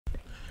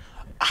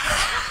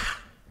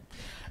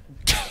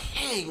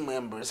gang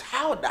members.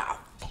 How the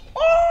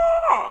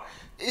fuck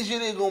is your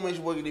nigga gonna make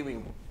sure you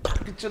even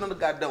pocket you on the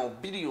goddamn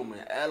video,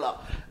 man? Hello.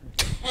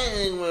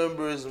 Gang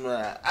members,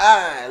 man.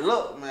 Alright,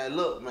 look,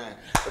 man.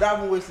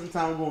 Without wasting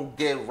time, we're gonna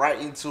get right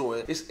into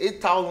it. It's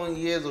 8,000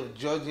 years of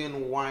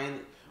Georgian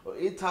wine, or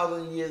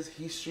 8,000 years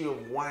history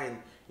of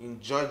wine in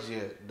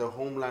Georgia, the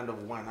homeland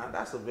of wine. Now,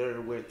 that's a very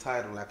weird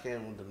title. I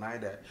can't even deny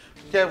that.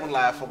 Can't even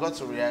lie, I forgot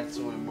to react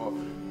to it, but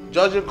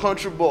Georgian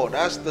Country Boy,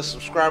 that's the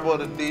subscriber of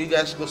the day. You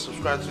guys should go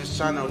subscribe to his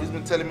channel. He's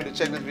been telling me to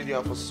check this video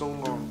out for so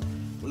long.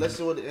 But let's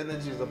see what the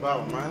energy is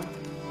about, man.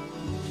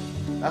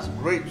 That's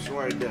grapes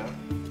right there.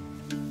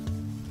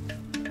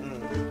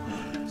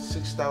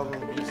 6,000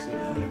 BC.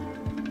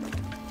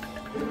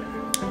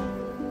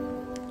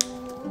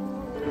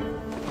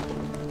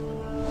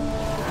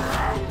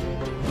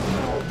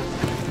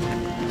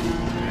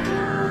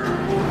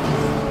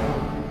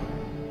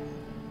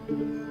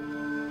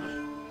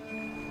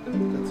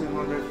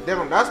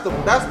 Damn, that's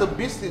the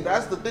beastie.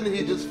 That's the thing that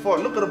he just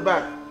fought. Look at the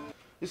back.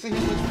 You see, he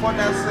just fought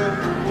that same.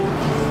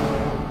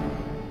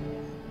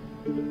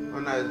 Oh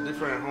no, it's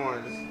different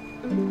horns.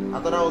 I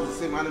thought that was the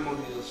same animal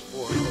he just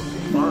fought.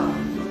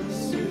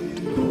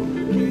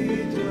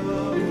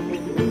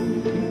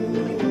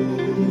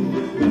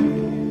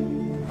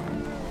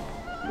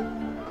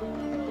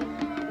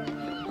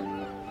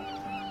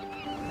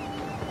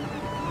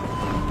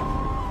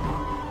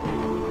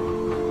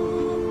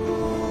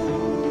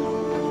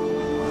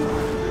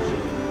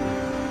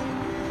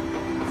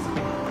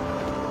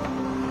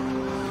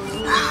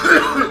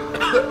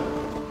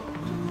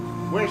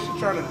 Where's she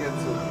trying to get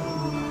to?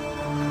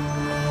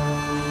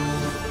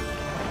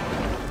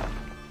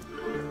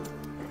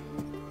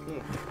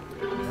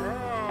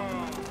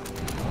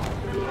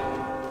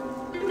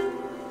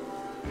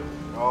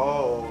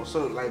 Oh,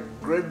 so like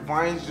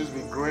grapevines just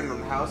be growing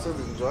on houses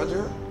in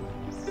Georgia?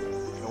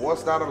 And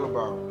what's that all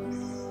about?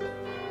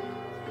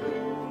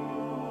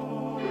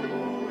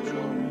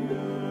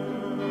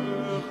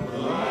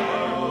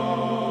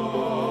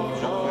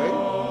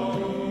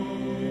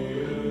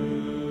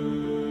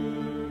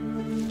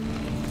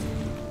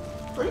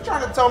 Are you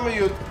trying to tell me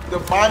the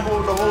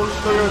Bible, the whole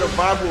story of the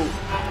Bible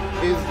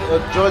is a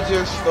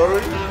Georgian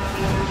story?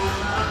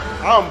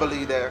 I don't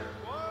believe that.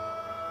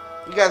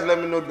 You guys let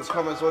me know in the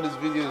comments what this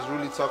video is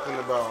really talking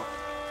about.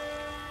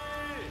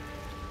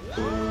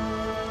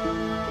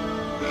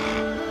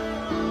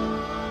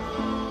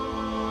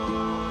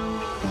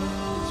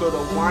 So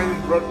the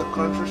wine brought the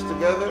countries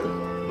together?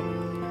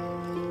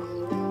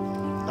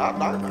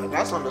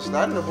 That's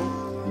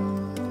understandable.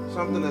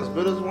 Something as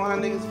good as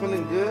wine, niggas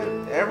feeling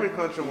good. Every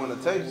country want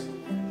to taste.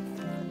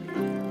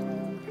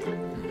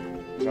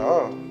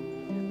 Oh.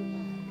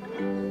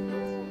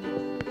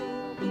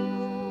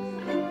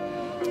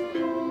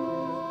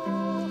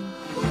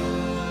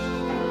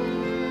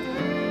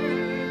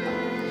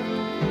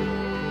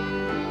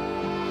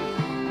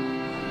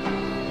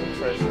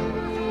 Interesting.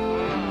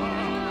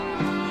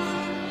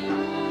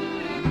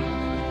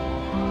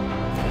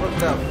 What's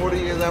that, 40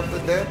 years after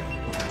death?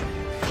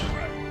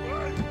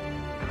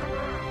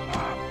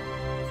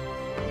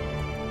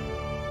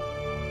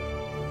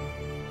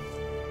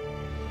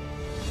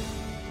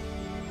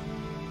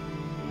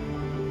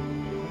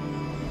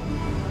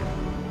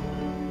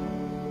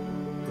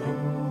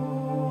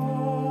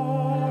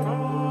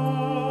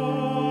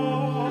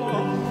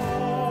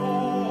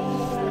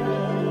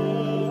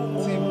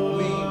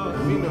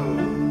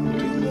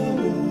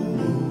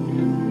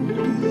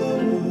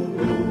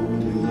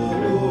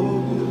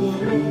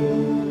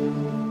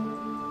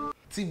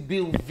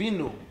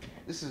 Vino.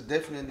 This is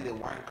definitely a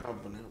wine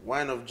company.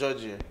 Wine of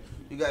Georgia.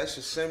 You guys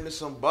should send me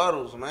some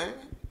bottles, man.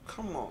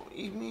 Come on,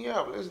 eat me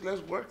up.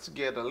 Let's work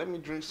together. Let me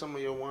drink some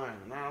of your wine.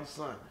 Now,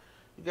 son,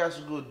 you guys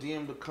should go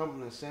DM the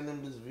company and send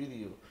them this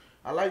video.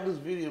 I like this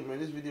video, man.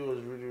 This video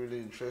is really, really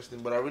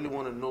interesting. But I really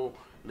want to know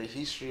the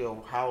history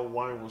of how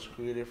wine was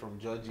created from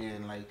Georgia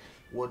and like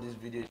what this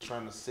video is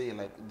trying to say.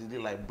 Like, did they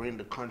like bring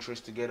the countries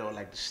together or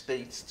like the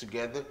states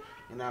together?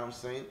 You know what I'm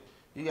saying?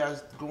 You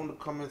guys go in the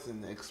comments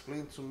and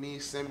explain to me,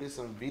 send me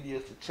some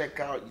videos to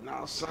check out, you know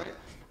what I'm saying?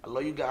 I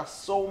love you guys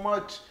so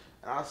much,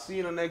 and I'll see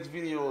you in the next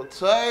video.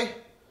 Tay,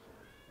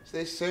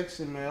 stay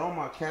sexy, man. All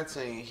my cats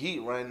are in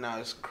heat right now.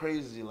 It's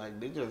crazy. Like,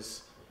 they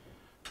just,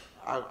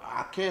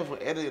 I can't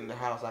even edit in the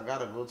house. I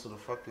gotta go to the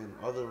fucking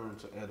other room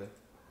to edit.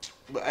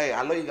 But hey,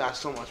 I love you guys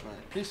so much, man.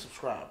 Please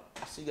subscribe.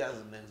 I'll see you guys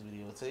in the next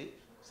video, Tay.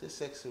 Stay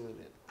sexy with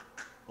it.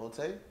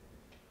 Tay?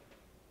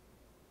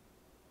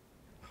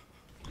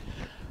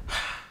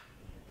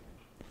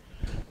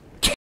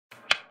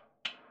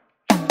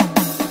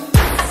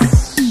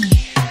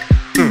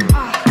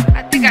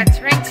 I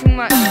drank too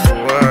much.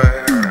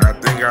 I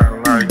think I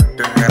like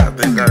that. I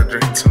think I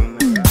drink too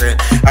much.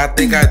 I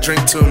think I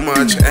drink too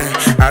much.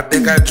 I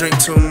think I drink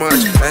too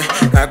much.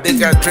 I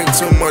think I drink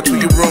too much.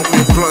 Will you roll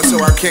me a blunt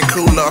so I can't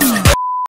cool off?